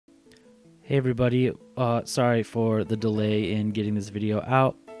Hey everybody, sorry for the delay in getting this video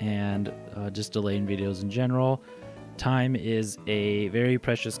out and just delay in videos in general. Time is a very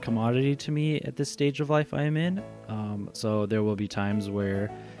precious commodity to me at this stage of life I am in, so there will be times where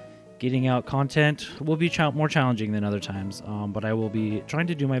getting out content will be more challenging than other times, but I will be trying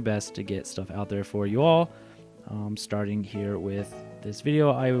to do my best to get stuff out there for you all, starting here with this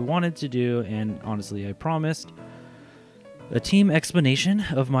video I wanted to do, and honestly I promised, a team explanation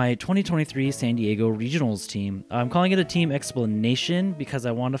of my 2023 San Diego Regionals team. I'm calling it a team explanation because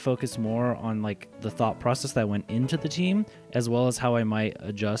I want to focus more on like the thought process that went into the team, as well as how I might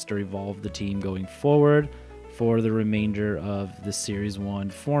adjust or evolve the team going forward for the remainder of the Series 1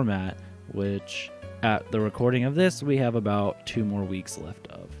 format, which at the recording of this, we have about 2 more weeks left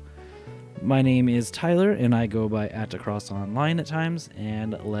of. My name is Tyler, and I go by @acrossonline at times,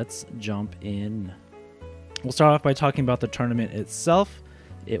 and let's jump in. We'll start off by talking about the tournament itself.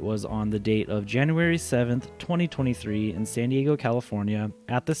 It was on the date of January 7th, 2023 in San Diego, California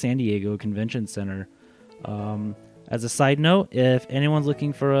at the San Diego Convention Center. As a side note, if anyone's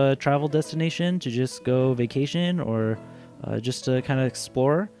looking for a travel destination to just go vacation or just to kind of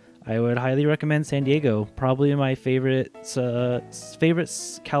explore, I would highly recommend San Diego. Probably my favorite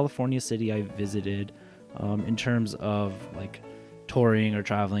California city I visited in terms of like touring or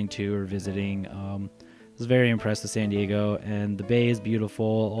traveling to or visiting. I was very impressed with San Diego, and the bay is beautiful.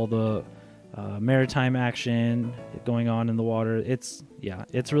 All the maritime action going on in the water. It's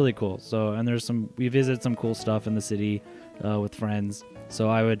really cool. So, and we visited some cool stuff in the city with friends. So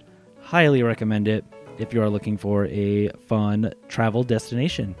I would highly recommend it if you are looking for a fun travel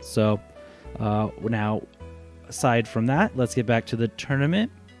destination. So now, aside from that, let's get back to the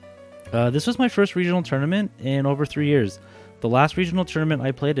tournament. This was my first regional tournament in over 3 years. The last regional tournament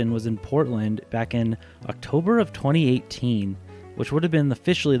I played in was in Portland back in October of 2018, which would have been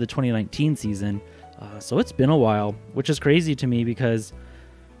officially the 2019 season. So it's been a while, which is crazy to me because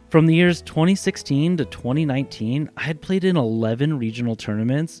from the years 2016 to 2019, I had played in 11 regional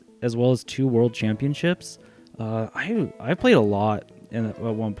tournaments as well as 2 world championships. I played a lot at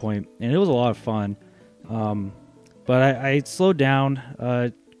one point, and it was a lot of fun. But I slowed down,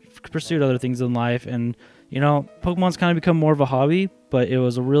 pursued other things in life, and you know, Pokemon's kind of become more of a hobby, but it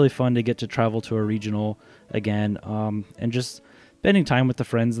was really fun to get to travel to a regional again, and just spending time with the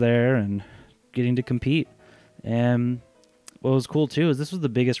friends there and getting to compete. And what was cool too is this was the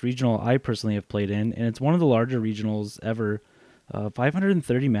biggest regional I personally have played in, and it's one of the larger regionals ever.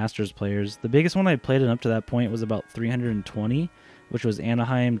 530 Masters players. The biggest one I played in up to that point was about 320, which was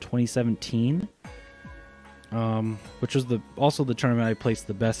Anaheim 2017. Which was also the tournament I placed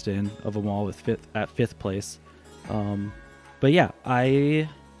the best in of them all, with fifth place. But yeah, I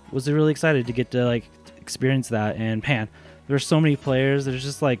was really excited to get to like experience that. And man, there's so many players. There's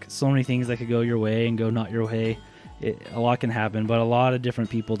just like so many things that could go your way and go not your way. A lot can happen, but a lot of different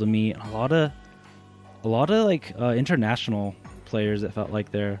people to meet. A lot of like international players that felt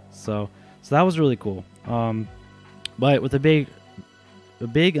like there. So that was really cool. But with a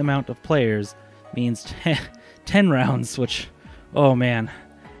big amount of players means 10 rounds, which, oh man,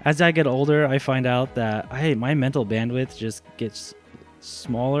 as I get older, I find out that my mental bandwidth just gets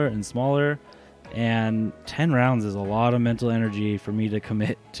smaller and smaller, and 10 rounds is a lot of mental energy for me to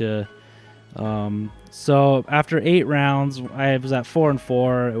commit to. So after 8 rounds, I was at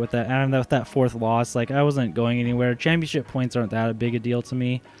 4-4 with that, and with that 4th loss, like I wasn't going anywhere. Championship points aren't that big a deal to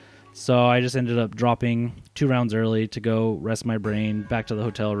me, so I just ended up dropping 2 rounds early to go rest my brain, back to the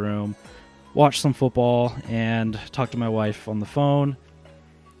hotel room, watch some football, and talk to my wife on the phone.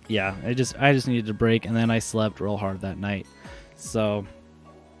 Yeah, I just needed a break, and then I slept real hard that night. So,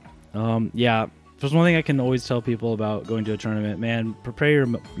 yeah, there's one thing I can always tell people about going to a tournament, man, prepare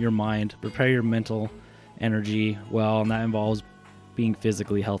your mind, prepare your mental energy well, and that involves being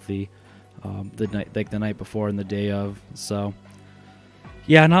physically healthy the night before and the day of. So,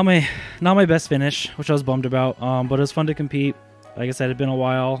 yeah, not my best finish, which I was bummed about, but it was fun to compete. Like I said, it had been a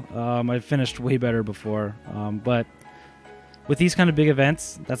while. I've finished way better before. But with these kind of big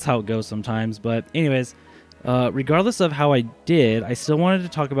events, that's how it goes sometimes. But anyways, regardless of how I did, I still wanted to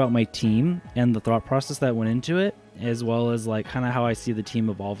talk about my team and the thought process that went into it, as well as like kind of how I see the team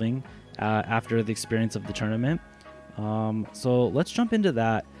evolving after the experience of the tournament. So let's jump into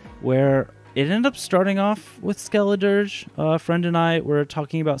that, where it ended up starting off with Skeledirge. A friend and I were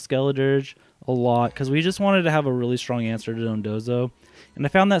talking about Skeledirge a lot because we just wanted to have a really strong answer to Dondozo, and I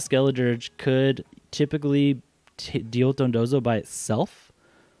found that Skeledirge could typically deal with Dondozo by itself,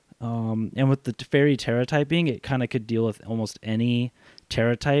 and with the Fairy Tera typing, it kind of could deal with almost any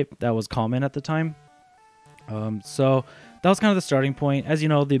Tera type that was common at the time. So that was kind of the starting point. As you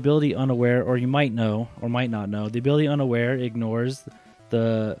know, the ability Unaware, or you might know or might not know, the ability Unaware ignores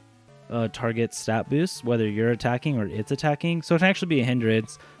the target stat boost, whether you're attacking or it's attacking. So it can actually be a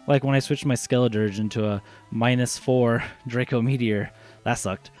hindrance. Like when I switched my Skeledirge into a -4 Draco Meteor, that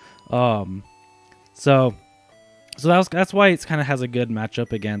sucked. So that's why it kind of has a good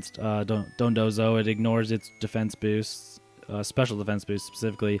matchup against Dondozo. It ignores its defense boosts, special defense boosts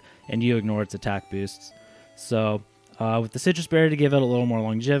specifically, and you ignore its attack boosts. So with the Sitrus Berry to give it a little more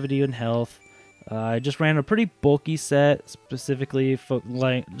longevity and health, I just ran a pretty bulky set, specifically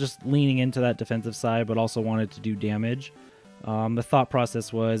just leaning into that defensive side, but also wanted to do damage. The thought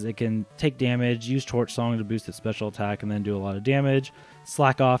process was it can take damage, use Torch Song to boost its special attack, and then do a lot of damage.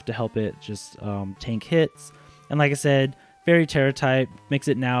 Slack off to help it just tank hits. And like I said, Fairy Tera type makes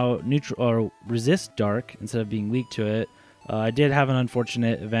it now neutral or resist Dark instead of being weak to it. I did have an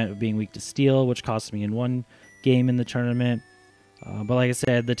unfortunate event of being weak to Steel, which cost me in one game in the tournament. But like I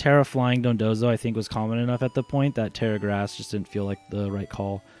said, the Tera flying Dondozo I think was common enough at the point that Tera Grass just didn't feel like the right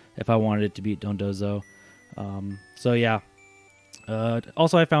call if I wanted it to beat Dondozo. So yeah.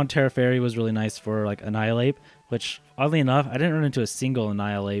 Also, I found Tera Fairy was really nice for like Annihilate, which oddly enough, I didn't run into a single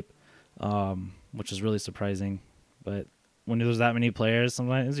Annihilate, which is really surprising. But when there's that many players,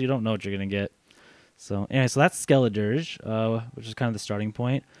 sometimes you don't know what you're going to get. So anyway, so that's Skeledirge, which is kind of the starting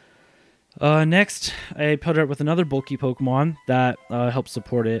point. Next, I paired it up with another bulky Pokemon that helps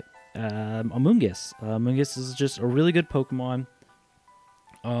support it, Amoonguss. Amoonguss is just a really good Pokemon.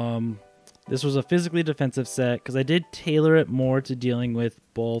 This was a physically defensive set because I did tailor it more to dealing with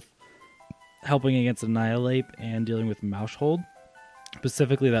both helping against Annihilate and dealing with Maushold.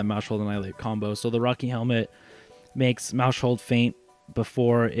 Specifically that Maushold-Annihilate combo. So the Rocky Helmet makes Maushold faint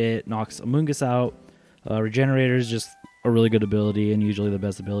before it knocks Amoonguss out. Regenerator is just a really good ability and usually the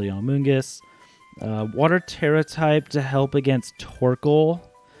best ability on Amoonguss. Water Tera type to help against Torkoal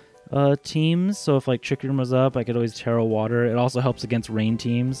teams. So if like Trick Room was up, I could always Tera Water. It also helps against rain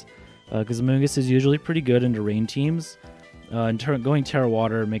teams because Amoonguss is usually pretty good into rain teams. Going Tera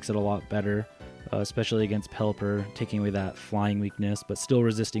Water makes it a lot better, especially against Pelipper, taking away that flying weakness, but still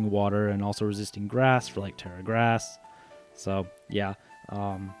resisting water and also resisting grass for like Tera Grass. So yeah.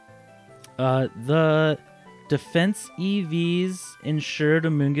 The defense EVs ensured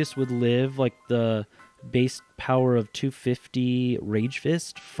Amoonguss would live like the base power of 250 Rage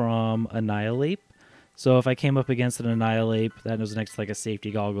Fist from Annihilate. So if I came up against an Annihilate that was next to like a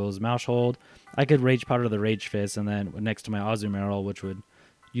safety goggles Maushold, I could Rage Powder the Rage Fist and then next to my Azumarill, which would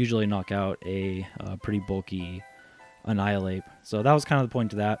usually knock out a pretty bulky Annihilate. So that was kind of the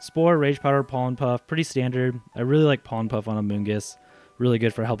point to that. Spore, Rage Powder, Pollen Puff, pretty standard. I really like Pollen Puff on Amoonguss. Really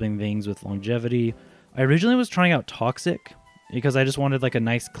good for helping things with longevity. I originally was trying out Toxic because I just wanted like a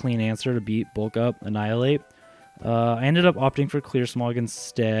nice clean answer to beat Bulk Up, Annihilate. I ended up opting for Clear Smog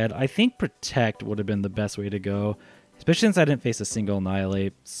instead. I think Protect would have been the best way to go, especially since I didn't face a single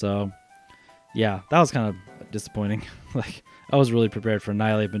Annihilate. So yeah, that was kind of disappointing. Like I was really prepared for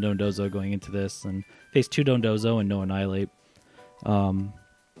Annihilate and Dondozo going into this and faced 2 Dondozo and no Annihilate.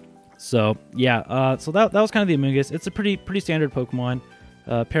 So yeah, so that was kind of the Amoonguss. It's a pretty standard Pokemon.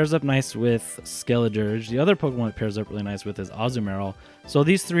 Pairs up nice with Skeledirge. The other Pokemon it pairs up really nice with is Azumarill. So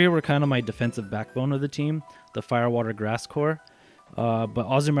these three were kind of my defensive backbone of the team, the Fire, Water, Grass core. But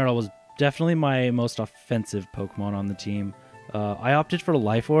Azumarill was definitely my most offensive Pokemon on the team. I opted for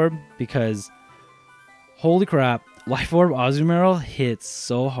Life Orb because, holy crap, Life Orb Azumarill hits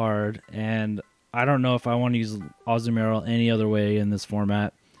so hard, and I don't know if I want to use Azumarill any other way in this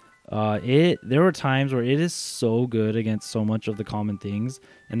format. There were times where it is so good against so much of the common things,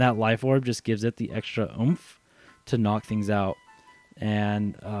 and that Life Orb just gives it the extra oomph to knock things out.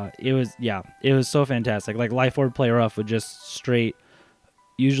 And it was so fantastic. Like Life Orb play rough would just straight,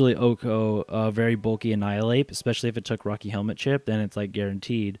 usually Oko, very bulky Annihilate, especially if it took Rocky Helmet Chip, then it's like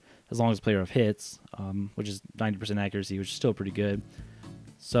guaranteed as long as play rough hits, which is 90% accuracy, which is still pretty good.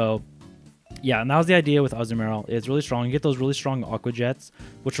 So yeah, and that was the idea with Azumarill. It's really strong. You get those really strong Aqua Jets,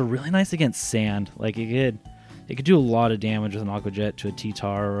 which are really nice against sand. Like it could do a lot of damage with an Aqua Jet to a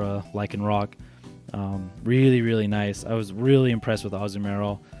T-Tar or a Lycanroc. Really, really nice. I was really impressed with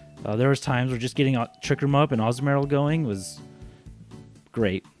Azumarill. There was times where just getting Trick Room up and Azumarill going was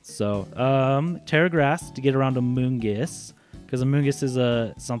great. So Tera Grass to get around Amoonguss, because Amoonguss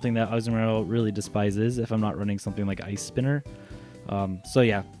is something that Azumarill really despises if I'm not running something like Ice Spinner. So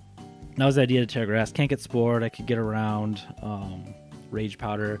yeah. That was the idea to Tera Grass. Can't get Spored. I could get around Rage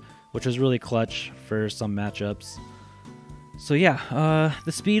Powder, which was really clutch for some matchups. So yeah,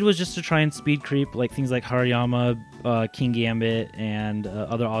 the speed was just to try and speed creep like things like Hariyama, King Gambit, and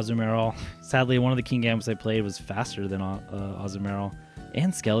other Azumarill. Sadly, one of the King Gambits I played was faster than Azumarill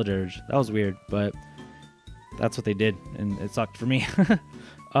and Skeledirge. That was weird, but that's what they did, and it sucked for me.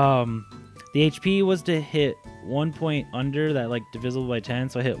 The HP was to hit 1 point under that, like divisible by 10,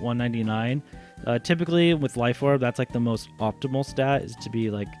 so I hit 199. Typically with Life Orb, that's like the most optimal stat, is to be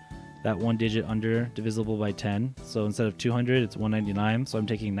like that 1 digit under divisible by 10. So instead of 200, it's 199. So I'm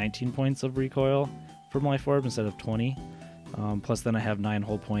taking 19 points of recoil from Life Orb instead of 20. Plus then I have 9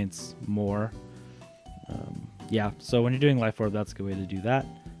 whole points more. Yeah, so when you're doing Life Orb, that's a good way to do that.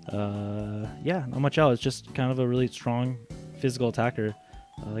 Yeah, not much else. It's just kind of a really strong physical attacker.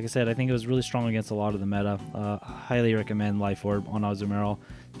 Like I said, I think it was really strong against a lot of the meta. Highly recommend Life Orb on Azumarill,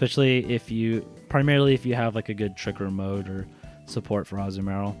 especially primarily if you have like a good Trick Room mode or support for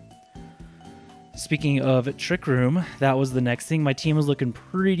Azumarill. Speaking of Trick Room, that was the next thing. My team was looking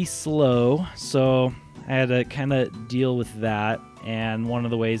pretty slow, so I had to kind of deal with that, and one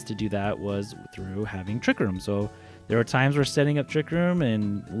of the ways to do that was through having Trick Room. So there were times where setting up Trick Room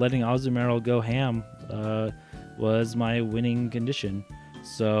and letting Azumarill go ham was my winning condition.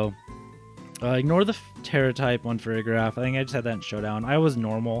 So ignore the Tera type on Farigiraf. I think I just had that in Showdown. I was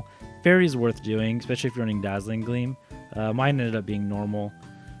normal. Fairy's worth doing, especially if you're running Dazzling Gleam. Mine ended up being normal.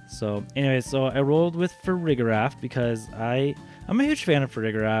 So anyway, so I rolled with Farigiraf because I'm a huge fan of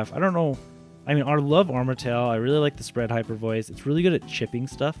Farigiraf. I don't know. I mean, I love Armortail. I really like the spread hyper voice. It's really good at chipping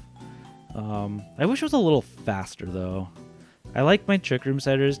stuff. I wish it was a little faster though. I like my Trick Room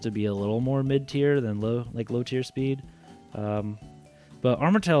setters to be a little more mid-tier than low tier speed. But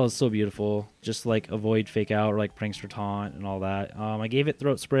Armortail is so beautiful, just like avoid fake out or like prankster taunt and all that. I gave it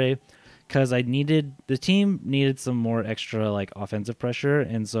throat spray because the team needed some more extra like offensive pressure,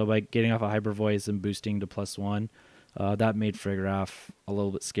 and so by getting off a hyper voice and boosting to +1, that made Farigiraf a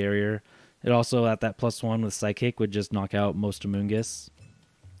little bit scarier. It also at that +1 with Psychic would just knock out most Amoonguss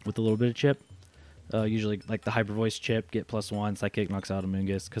with a little bit of chip. Usually like the hyper voice chip, get +1, Psychic knocks out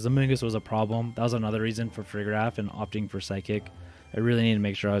Amoonguss, because Amoonguss was a problem. That was another reason for Farigiraf and opting for Psychic. I really need to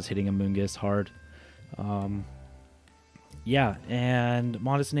make sure I was hitting Amoonguss hard. Yeah, and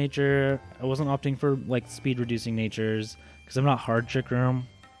Modest Nature, I wasn't opting for like speed reducing natures because I'm not hard Trick Room.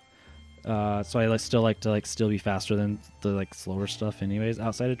 So I still like to still be faster than the like slower stuff anyways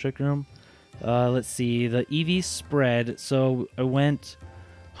outside of Trick Room. Let's see, the EV spread. So I went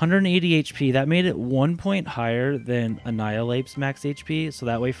 180 HP. That made it 1 point higher than Annihilape's max HP, so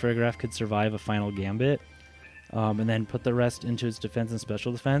that way Farigiraf could survive a final Gambit. And then put the rest into its defense and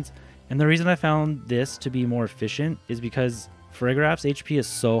special defense. And the reason I found this to be more efficient is because Farigiraf's HP is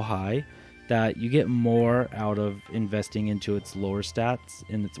so high that you get more out of investing into its lower stats,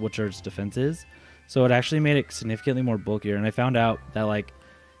 which are its defenses. So it actually made it significantly more bulkier. And I found out that like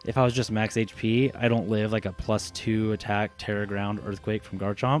if I was just max HP, I don't live like a +2 attack Terra Ground Earthquake from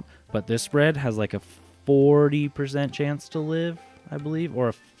Garchomp. But this spread has like a 40% chance to live, I believe, or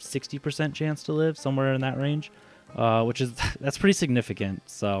a 60% chance to live, somewhere in that range, that's pretty significant.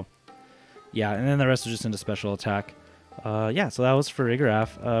 So yeah, and then the rest was just into special attack. Yeah, so that was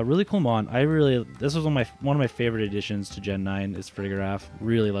Farigiraf. Really cool mon. This was one of my favorite additions to Gen 9 is Farigiraf.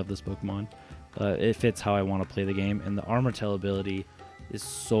 Really love this Pokemon. It fits how I want to play the game, and the Armortail ability is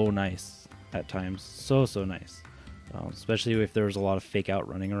so nice at times. So nice. Especially if there's a lot of fake out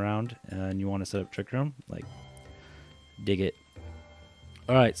running around and you want to set up Trick Room. Like, dig it.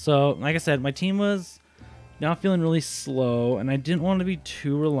 Alright, so like I said, my team was now feeling really slow, and I didn't want to be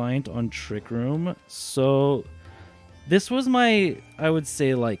too reliant on Trick Room. So this was my, I would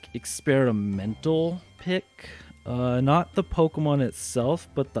say, like, experimental pick. Not the Pokemon itself,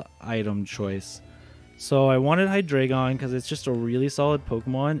 but the item choice. So I wanted Hydreigon because it's just a really solid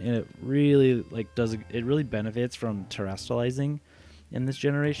Pokemon, and it really really benefits from terrestrializing in this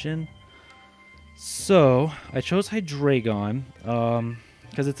generation. So I chose Hydreigon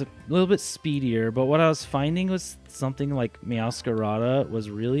because it's a little bit speedier, but what I was finding was something like Meowscarada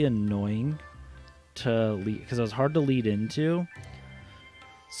was really annoying to lead because it was hard to lead into.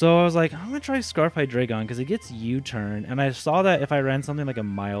 So I was like, I'm going to try Scarf Hydreigon because it gets U-turn. And I saw that if I ran something like a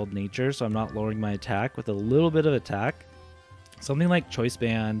mild nature, so I'm not lowering my attack with a little bit of attack, something like Choice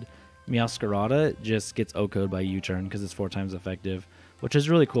Band Meowscarada just gets OHKO'd by U-turn because it's 4 times effective, which is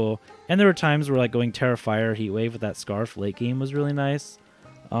really cool. And there were times where like going Terra Fire Heat Wave with that Scarf late game was really nice.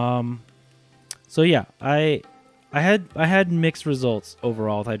 So yeah, I had mixed results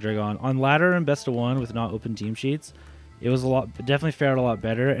overall with Hydreigon. On ladder and best of 1 with not open team sheets, it was definitely fared a lot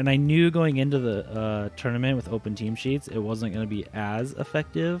better, and I knew going into the tournament with open team sheets it wasn't going to be as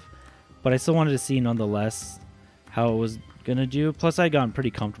effective, but I still wanted to see nonetheless how it was gonna do. Plus, I gotten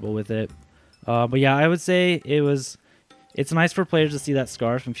pretty comfortable with it. But yeah, I would say it's nice for players to see that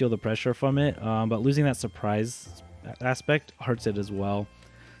Scarf and feel the pressure from it. But losing that surprise aspect hurts it as well.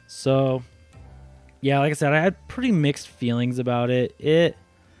 So yeah, like I said, I had pretty mixed feelings about it. It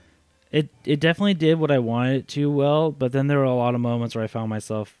definitely did what I wanted it to well, but then there were a lot of moments where I found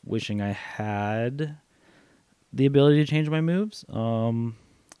myself wishing I had the ability to change my moves.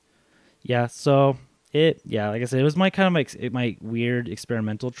 Yeah, so like I said, it was my kind of my weird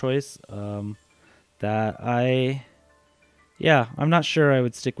experimental choice. I'm not sure I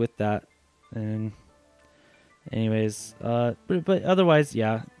would stick with that. And anyways, but otherwise,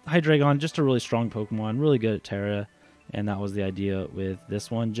 yeah, Hydreigon, just a really strong Pokemon, really good at Tera. And that was the idea with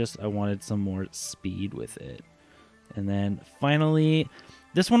this one. Just I wanted some more speed with it. And then finally,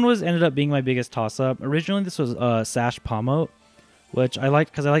 this one ended up being my biggest toss-up. Originally, this was Sash Pomote, which I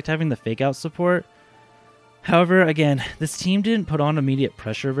liked because I liked having the fake-out support. However, again, this team didn't put on immediate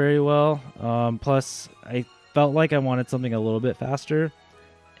pressure very well. Plus, I felt like I wanted something a little bit faster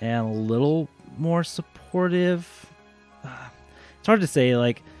and a little more supportive. It's hard to say,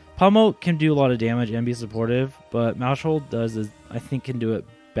 like, Pomote can do a lot of damage and be supportive, but Maushold I think can do it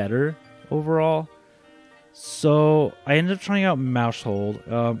better overall. So I ended up trying out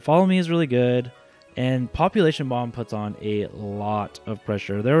Maushold. Follow Me is really good, and Population Bomb puts on a lot of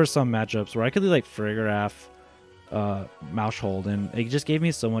pressure. There were some matchups where I could like Farigiraf Maushold, and it just gave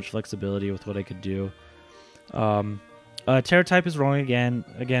me so much flexibility with what I could do. Terra type is wrong again.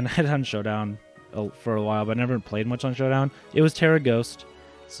 Again, I had on Showdown for a while, but I never played much on Showdown. It was Terra Ghost.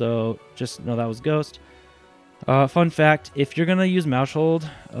 So just know that was Ghost. Fun fact, if you're going to use Maushold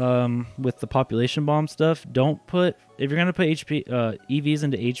with the Population Bomb stuff, if you're going to put HP EVs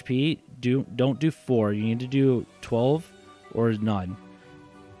into HP, don't do 4. You need to do 12 or none.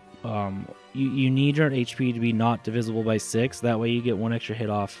 You need your HP to be not divisible by 6. That way you get 1 extra hit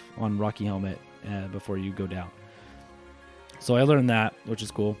off on Rocky Helmet before you go down. So I learned that, which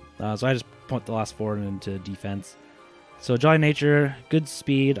is cool. So I just put the last 4 into defense. So Jolly Nature, good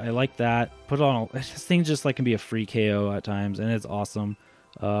speed. I like that. Put it on. This thing just like can be a free KO at times, and it's awesome.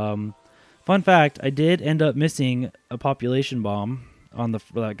 Fun fact: I did end up missing a Population Bomb on the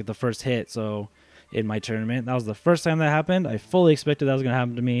first hit. So in my tournament, that was the first time that happened. I fully expected that was going to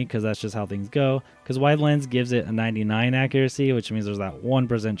happen to me because that's just how things go. Because Wide Lens gives it a 99 accuracy, which means there's that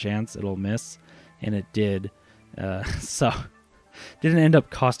 1% chance it'll miss, and it did. So didn't end up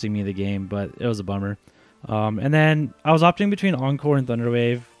costing me the game, but it was a bummer. And then I was opting between Encore and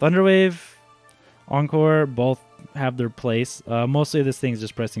Thunderwave. Thunderwave, Encore, both have their place. Mostly this thing's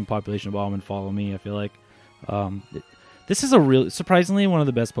just pressing Population Bomb and Follow Me, I feel like. This is surprisingly one of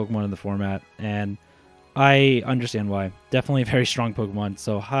the best Pokemon in the format, and I understand why. Definitely a very strong Pokemon,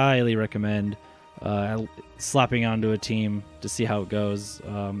 so highly recommend slapping onto a team to see how it goes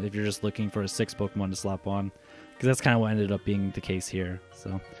if you're just looking for a 6 Pokemon to slap on, because that's kind of what ended up being the case here.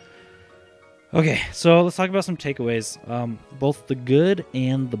 So. Okay, so let's talk about some takeaways, both the good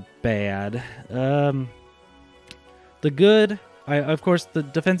and the bad. The good, of course, the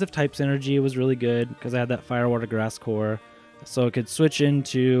defensive type synergy was really good because I had that Fire, Water, Grass core, so it could switch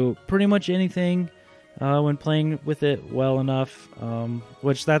into pretty much anything when playing with it well enough.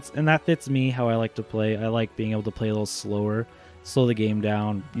 That fits me how I like to play. I like being able to play a little slower, slow the game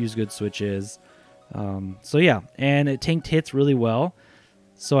down, use good switches. So yeah, and it tanked hits really well.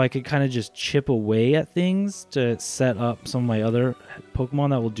 So I could kind of just chip away at things to set up some of my other Pokemon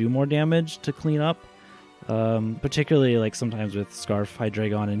that will do more damage to clean up. Particularly like sometimes with Scarf,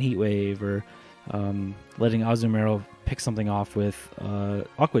 Hydreigon, and Heat Wave, or letting Azumarill pick something off with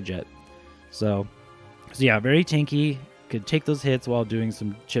Aqua Jet. So yeah, very tanky. Could take those hits while doing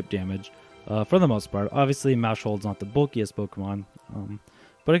some chip damage for the most part. Obviously, Maushold's not the bulkiest Pokemon,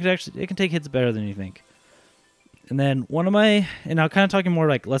 but it can take hits better than you think. And then and now kind of talking more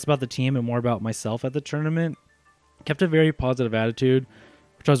like less about the team and more about myself at the tournament, kept a very positive attitude,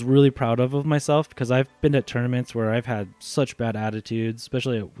 which I was really proud of myself, because I've been at tournaments where I've had such bad attitudes,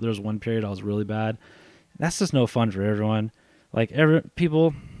 especially there was one period I was really bad. That's just no fun for everyone. Like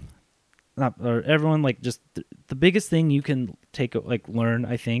everyone, like just the biggest thing you can learn,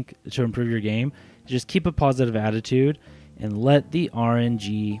 I think, to improve your game is just keep a positive attitude. And let the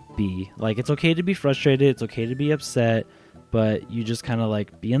RNG be. Like, it's okay to be frustrated, it's okay to be upset, but you just kind of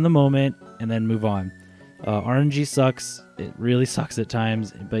like be in the moment and then move on. RNG sucks. It really sucks at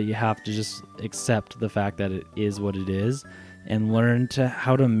times, but you have to just accept the fact that it is what it is and learn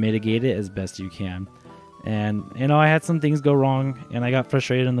how to mitigate it as best you can. And, I had some things go wrong and I got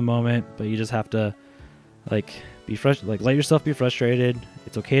frustrated in the moment, but you just have to be frustrated, let yourself be frustrated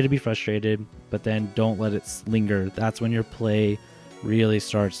It's okay to be frustrated, but then don't let it linger. That's when your play really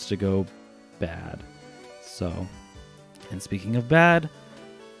starts to go bad. So, and speaking of bad,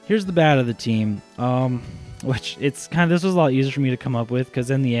 here's the bad of the team. Which this was a lot easier for me to come up with, because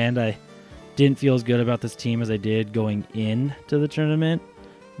in the end I didn't feel as good about this team as I did going into the tournament,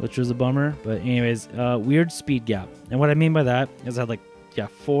 which was a bummer. But anyways, weird speed gap. And what I mean by that is I had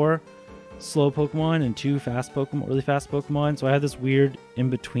 4 slow Pokemon and 2 fast Pokemon, really fast Pokemon. So I had this weird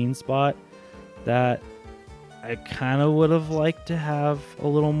in-between spot that I kind of would have liked to have a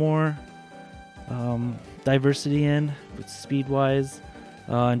little more diversity in, with speed-wise.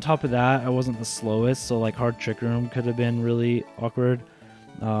 On top of that, I wasn't the slowest, so like hard Trick Room could have been really awkward.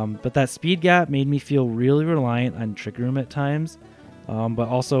 But that speed gap made me feel really reliant on Trick Room at times. But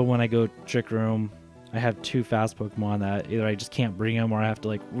also when I go Trick Room, I have 2 fast Pokemon that either I just can't bring them, or I have to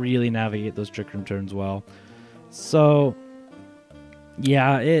like really navigate those Trick Room turns well. So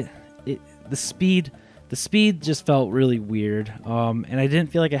yeah, the speed just felt really weird. And I didn't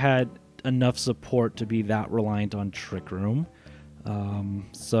feel like I had enough support to be that reliant on Trick Room.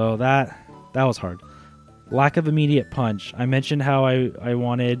 So that was hard. Lack of immediate punch. I mentioned how I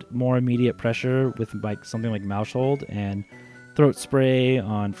wanted more immediate pressure with like something like Maushold and Throat Spray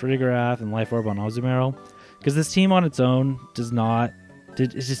on Frigoraph and Life Orb on Azumarill, because this team on its own it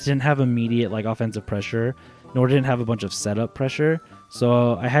just didn't have immediate like offensive pressure, nor didn't have a bunch of setup pressure.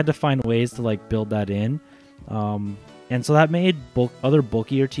 So I had to find ways to like build that in, and so that made other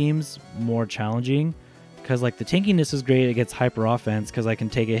bulkier teams more challenging. Because like the tankiness is great, it gets hyper offense because I can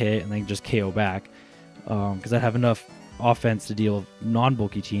take a hit and then just KO back. Because I have enough offense to deal with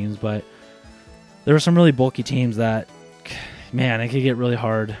non-bulky teams, but there were some really bulky teams that, man, it could get really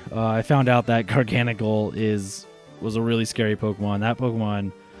hard. I found out that Garganacl was a really scary Pokemon. That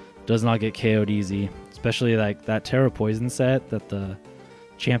Pokemon does not get KO'd easy, especially like that Tera Poison set that the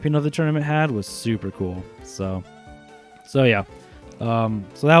champion of the tournament had was super cool. So yeah, so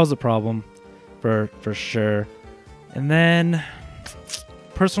that was a problem. For sure. And then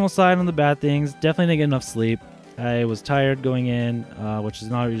personal side on the bad things, definitely didn't get enough sleep. I was tired going in, which is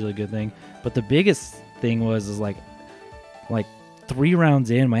not usually a good thing. But the biggest thing was like 3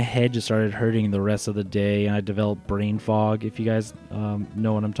 rounds in, my head just started hurting the rest of the day, and I developed brain fog, if you guys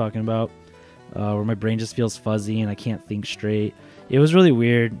know what I'm talking about, where my brain just feels fuzzy and I can't think straight. It was really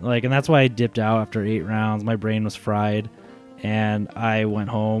weird, and that's why I dipped out after 8 rounds. My brain was fried. And I went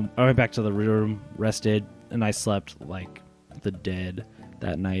home. I went back to the room, rested, and I slept like the dead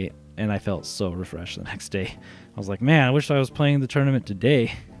that night. And I felt so refreshed the next day. I was like, man, I wish I was playing the tournament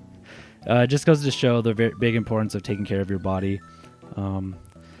today. It just goes to show the very big importance of taking care of your body.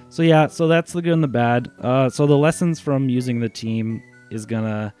 So yeah, so that's the good and the bad. So the lessons from using the team is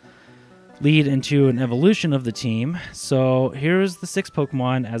gonna lead into an evolution of the team. So here's the 6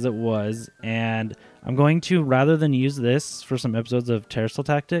 Pokemon as it was, and I'm going to, rather than use this for some episodes of Terrestrial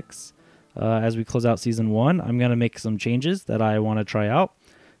Tactics, as we close out Season 1, I'm going to make some changes that I want to try out.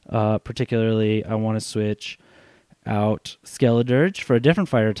 Particularly, I want to switch out Skeledirge for a different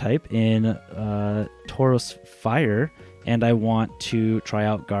fire type in Tauros Fire, and I want to try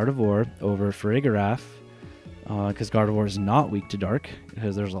out Gardevoir over Frigoraph, because Gardevoir is not weak to Dark,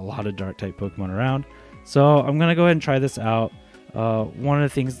 because there's a lot of Dark-type Pokemon around. So I'm going to go ahead and try this out. One of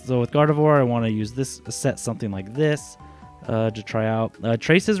the things, so with Gardevoir, I want to use this, set something like this to try out.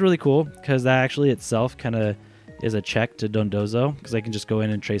 Trace is really cool, because that actually itself kind of is a check to Dondozo, because I can just go in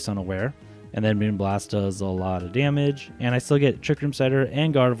and Trace unaware. And then Moonblast does a lot of damage, and I still get Trick Room Setter,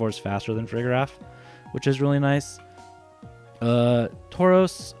 and Gardevoir's faster than Frigoraph, which is really nice.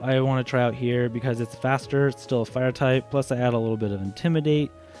 Tauros, I want to try out here because it's faster, it's still a fire type, plus I add a little bit of Intimidate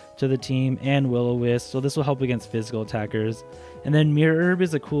to the team, and Will-O-Wisp, so this will help against physical attackers. And then Mirror Herb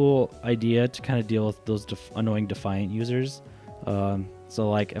is a cool idea to kind of deal with those annoying Defiant users. So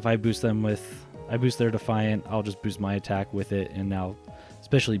like if I boost their Defiant, I'll just boost my attack with it, and now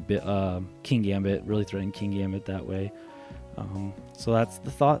especially King Gambit, really threatening King Gambit that way. So that's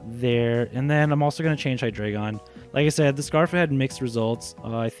the thought there. And then I'm also going to change Hydreigon. Like I said, the Scarf had mixed results.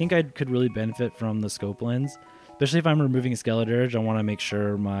 I think I could really benefit from the Scope Lens, especially if I'm removing a Skeledirge. I want to make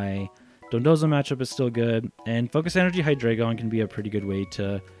sure my Dondozo matchup is still good, and Focus Energy Hydreigon can be a pretty good way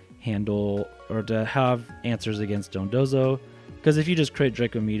to handle or to have answers against Dondozo, because if you just crit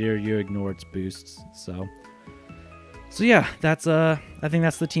Draco Meteor, you ignore its boosts. So yeah, that's I think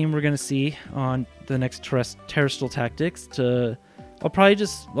that's the team we're gonna see on the next Terrestrial Tactics. I'll probably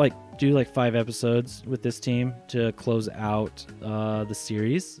just do 5 episodes with this team to close out the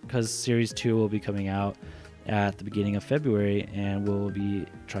series, because Series 2 will be coming out at the beginning of February, and we'll be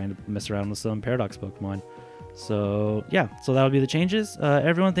trying to mess around with some Paradox Pokemon. So yeah, so that'll be the changes.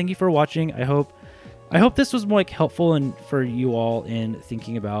 Everyone, thank you for watching. I hope this was more like helpful and for you all in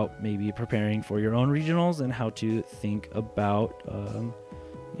thinking about maybe preparing for your own regionals and how to think about,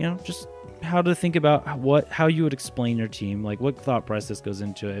 just how to think about how you would explain your team, like what thought process goes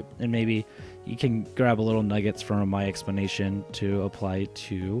into it, and maybe you can grab a little nuggets from my explanation to apply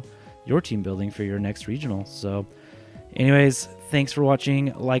to your team building for your next regional. So anyways, thanks for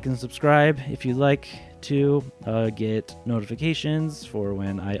watching. Like and subscribe if you'd like to get notifications for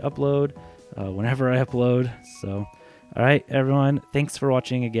when I upload, whenever I upload. So all right, everyone, thanks for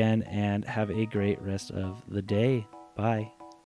watching again, and have a great rest of the day. Bye.